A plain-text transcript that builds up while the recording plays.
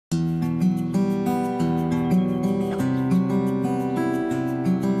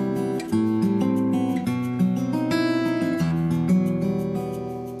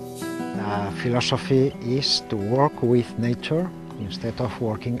philosophy is to work with nature instead of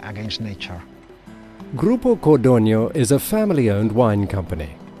working against nature. Grupo Cordonio is a family-owned wine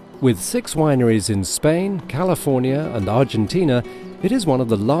company. With 6 wineries in Spain, California and Argentina, it is one of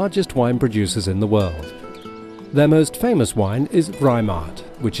the largest wine producers in the world. Their most famous wine is Reinhardt,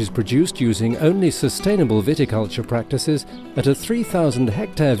 which is produced using only sustainable viticulture practices at a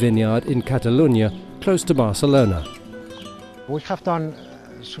 3,000-hectare vineyard in Catalonia, close to Barcelona. We have done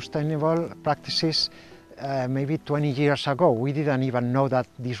sustainable practices maybe 20 years ago. We didn't even know that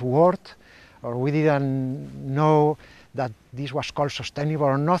this word, or we didn't know that this was called sustainable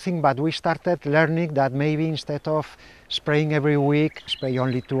or nothing, but we started learning that maybe instead of spraying every week, spray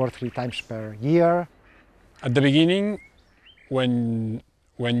only 2 or 3 times per year. At the beginning, when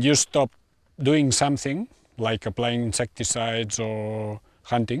you stop doing something, like applying insecticides or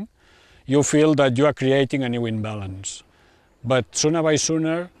hunting, you feel that you are creating a new imbalance. But sooner by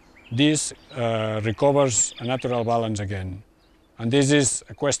sooner, this recovers a natural balance again. And this is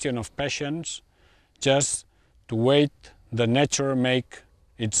a question of patience, just to wait that nature make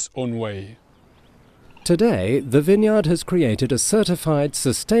its own way. Today, the vineyard has created a certified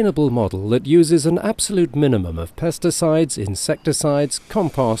sustainable model that uses an absolute minimum of pesticides, insecticides,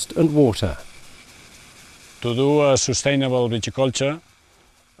 compost and water. To do a sustainable viticulture,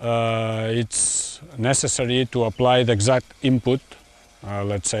 it's necessary to apply the exact input,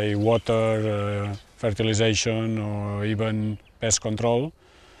 let's say water, fertilization or even pest control,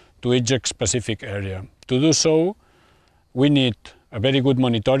 to each specific area. To do so, we need a very good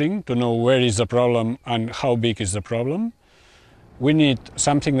monitoring to know where is the problem and how big is the problem. We need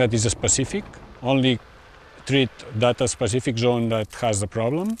something that is specific, only treat that specific zone that has the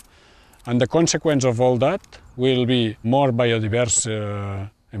problem. And the consequence of all that will be more biodiverse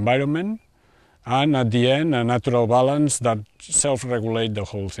environment and at the end a natural balance that self-regulate the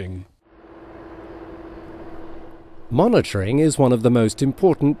whole thing. Monitoring is one of the most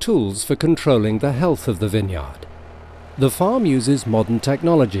important tools for controlling the health of the vineyard. The farm uses modern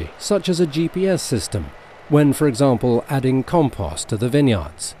technology, such as a GPS system, when, for example, adding compost to the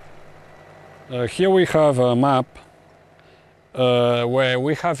vineyards. Here we have a map where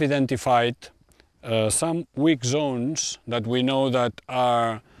we have identified some weak zones that we know that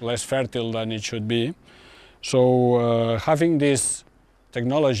are less fertile than it should be. So having this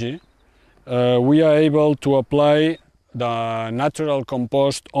technology, we are able to apply the natural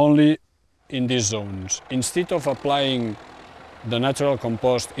compost only in these zones. Instead of applying the natural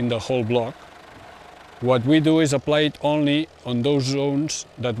compost in the whole block, what we do is apply it only on those zones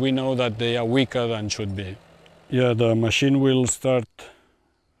that we know that they are weaker than should be. Yeah, the machine will start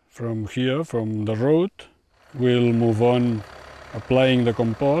from here, from the road. We'll move on applying the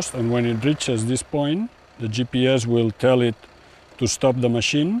compost, and when it reaches this point, the GPS will tell it to stop the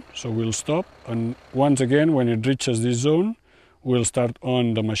machine, so we'll stop, and once again, when it reaches this zone, we'll start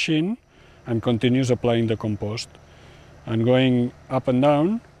on the machine and continues applying the compost. And going up and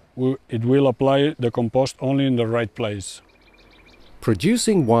down, it will apply the compost only in the right place.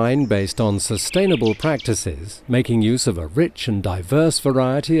 Producing wine based on sustainable practices, making use of a rich and diverse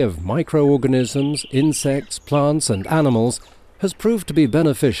variety of microorganisms, insects, plants and animals, has proved to be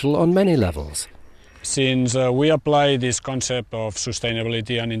beneficial on many levels. Since we apply this concept of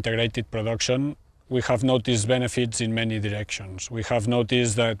sustainability and integrated production, we have noticed benefits in many directions. We have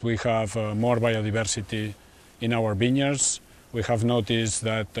noticed that we have more biodiversity in our vineyards. We have noticed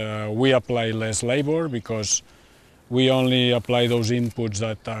that we apply less labor because we only apply those inputs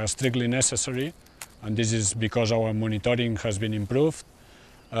that are strictly necessary, and this is because our monitoring has been improved.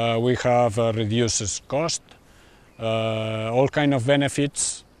 We have reduced cost, all kinds of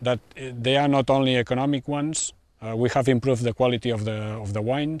benefits that they are not only economic ones. We have improved the quality of the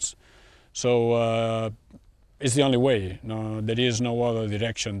wines. So it's the only way. No, there is no other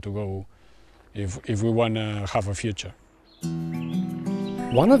direction to go if we want to have a future.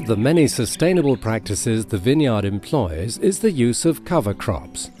 One of the many sustainable practices the vineyard employs is the use of cover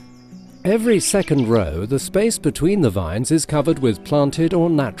crops. Every second row, the space between the vines is covered with planted or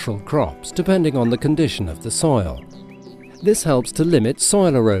natural crops, depending on the condition of the soil. This helps to limit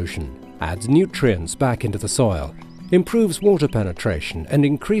soil erosion, adds nutrients back into the soil, improves water penetration and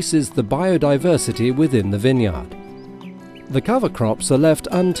increases the biodiversity within the vineyard. The cover crops are left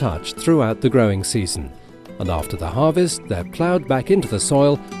untouched throughout the growing season, and after the harvest they're ploughed back into the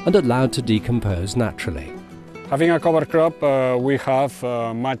soil and allowed to decompose naturally. Having a cover crop, we have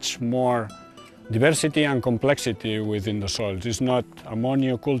much more diversity and complexity within the soils. It's not a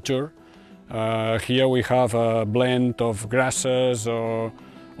monoculture. Here we have a blend of grasses or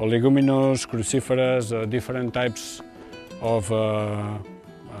leguminous, cruciferous, different types of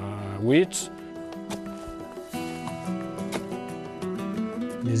weeds,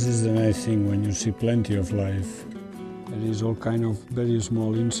 This is the nice thing when you see plenty of life. There is all kind of very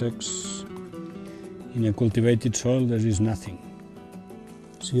small insects. In a cultivated soil there is nothing.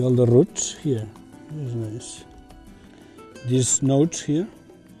 See all the roots here? This is nice. These nodes here,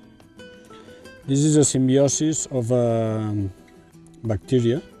 this is a symbiosis of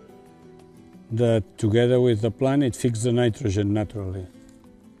bacteria that together with the plant it fixes the nitrogen naturally.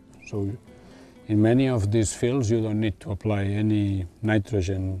 So in many of these fields you don't need to apply any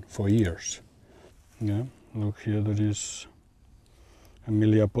nitrogen for years. Yeah, look here, there is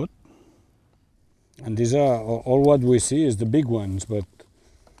a pot. And these are all what we see is the big ones, but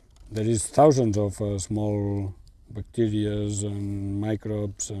there is thousands of small bacteria and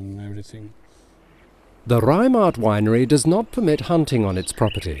microbes and everything. The Rijmaart winery does not permit hunting on its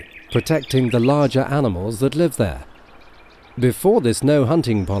property, protecting the larger animals that live there. Before this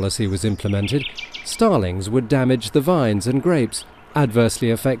no-hunting policy was implemented, starlings would damage the vines and grapes, adversely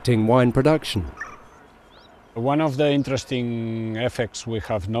affecting wine production. One of the interesting effects we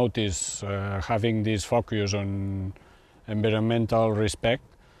have noticed having this focus on environmental respect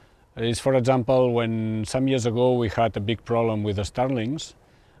is, for example, when some years ago we had a big problem with the starlings,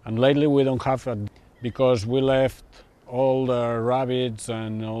 and lately we don't have it because we left all the rabbits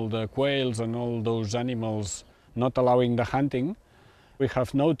and all the quails and all those animals not allowing the hunting. We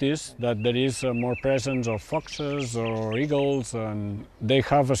have noticed that there is more presence of foxes or eagles, and they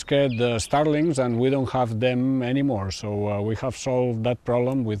have scared the starlings and we don't have them anymore. So we have solved that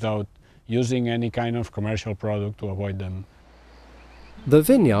problem without using any kind of commercial product to avoid them. The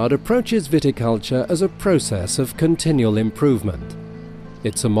vineyard approaches viticulture as a process of continual improvement.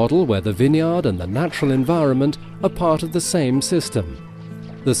 It's a model where the vineyard and the natural environment are part of the same system.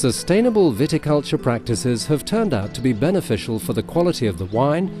 The sustainable viticulture practices have turned out to be beneficial for the quality of the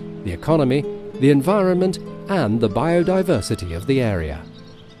wine, the economy, the environment and the biodiversity of the area.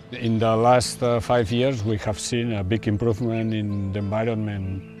 In the last 5 years we have seen a big improvement in the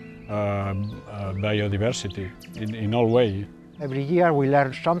environment, biodiversity, in all ways. Every year we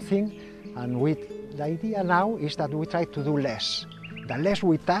learn something, and the idea now is that we try to do less. The less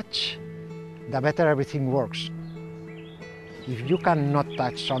we touch, the better everything works. If you cannot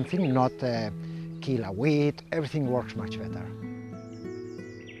touch something, not kill a weed, everything works much better.